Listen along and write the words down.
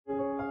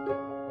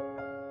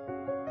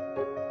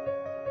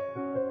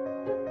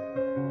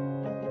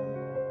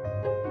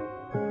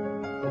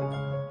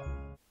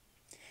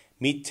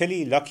Meet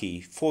Tilly Lockey,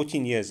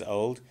 14 years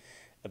old,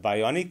 a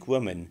bionic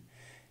woman.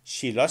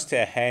 She lost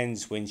her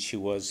hands when she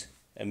was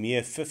a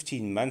mere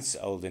 15 months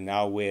old and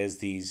now wears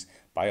these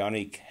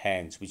bionic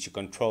hands, which she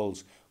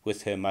controls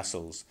with her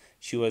muscles.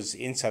 She was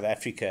in South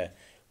Africa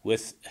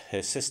with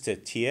her sister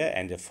Tia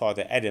and her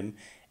father Adam,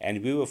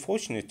 and we were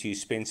fortunate to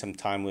spend some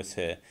time with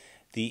her.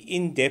 The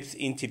in-depth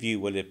interview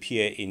will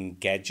appear in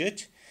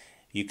Gadget.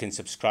 You can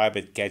subscribe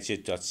at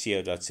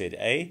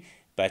gadget.co.za,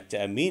 but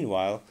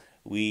meanwhile,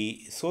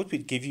 we thought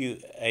we'd give you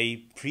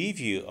a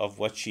preview of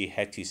what she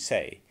had to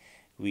say.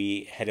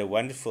 We had a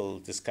wonderful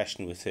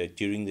discussion with her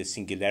during the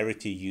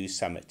Singularity U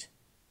Summit.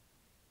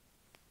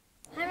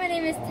 Hi, my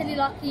name is Tilly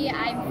Lockey.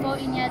 I'm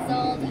 14 years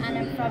old and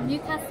I'm from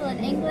Newcastle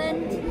in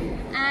England,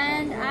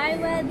 and I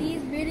wear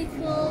these really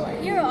cool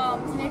hero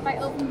arms made by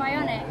Open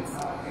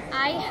Bionics.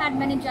 I had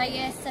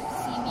meningitis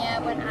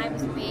septicemia when I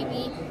was a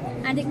baby,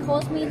 and it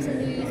caused me to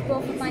lose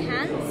both of my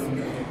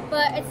hands.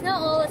 But it's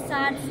not all a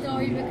sad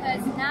story,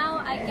 because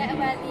now I get to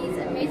wear these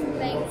amazing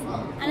things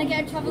and I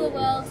get to travel the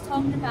world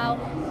talking about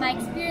my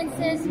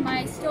experiences,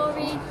 my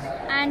story,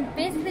 and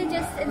basically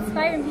just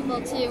inspiring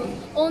people to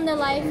own their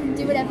life and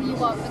do whatever you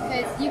want,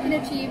 because you can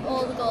achieve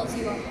all the goals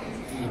you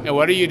want. Now,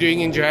 what are you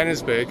doing in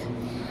Johannesburg?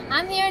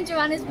 I'm here in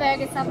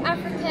Johannesburg in South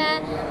Africa,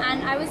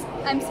 and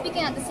I'm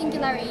speaking at the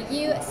Singularity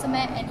U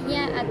Summit in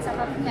here at South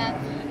Africa,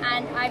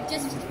 and I've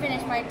just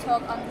finished my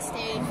talk on the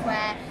stage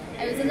where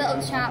it was a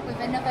little chat with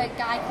another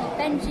guy called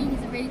Benji.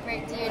 He's a really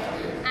great dude,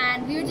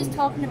 and we were just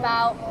talking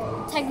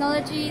about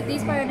technology,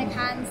 these bionic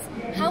hands,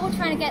 how we're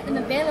trying to get them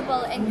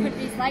available in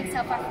countries like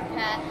South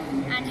Africa,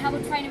 and how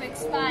we're trying to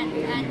expand,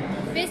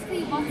 and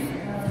basically what's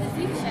for the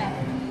future,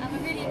 and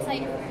we're really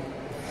excited for it.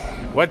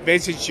 What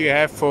message do you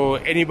have for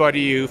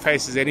anybody who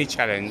faces any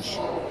challenge?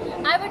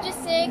 I would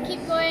just say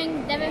keep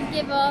going, never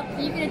give up.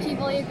 You can achieve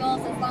all your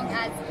goals as long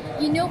as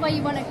you know where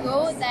you want to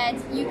go, then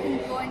you can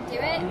go and do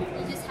it.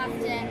 You just have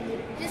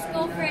to just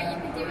go for it. You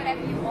can do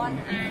whatever you want,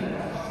 and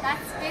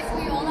that's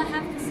basically all I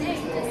have to say.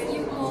 Just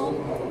you go,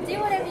 do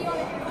whatever you want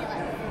to do in your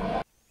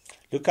life.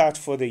 Look out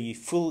for the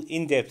full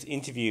in-depth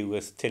interview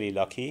with Tilly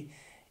Lockey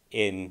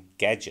in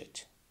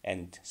Gadget,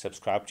 and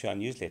subscribe to our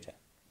newsletter.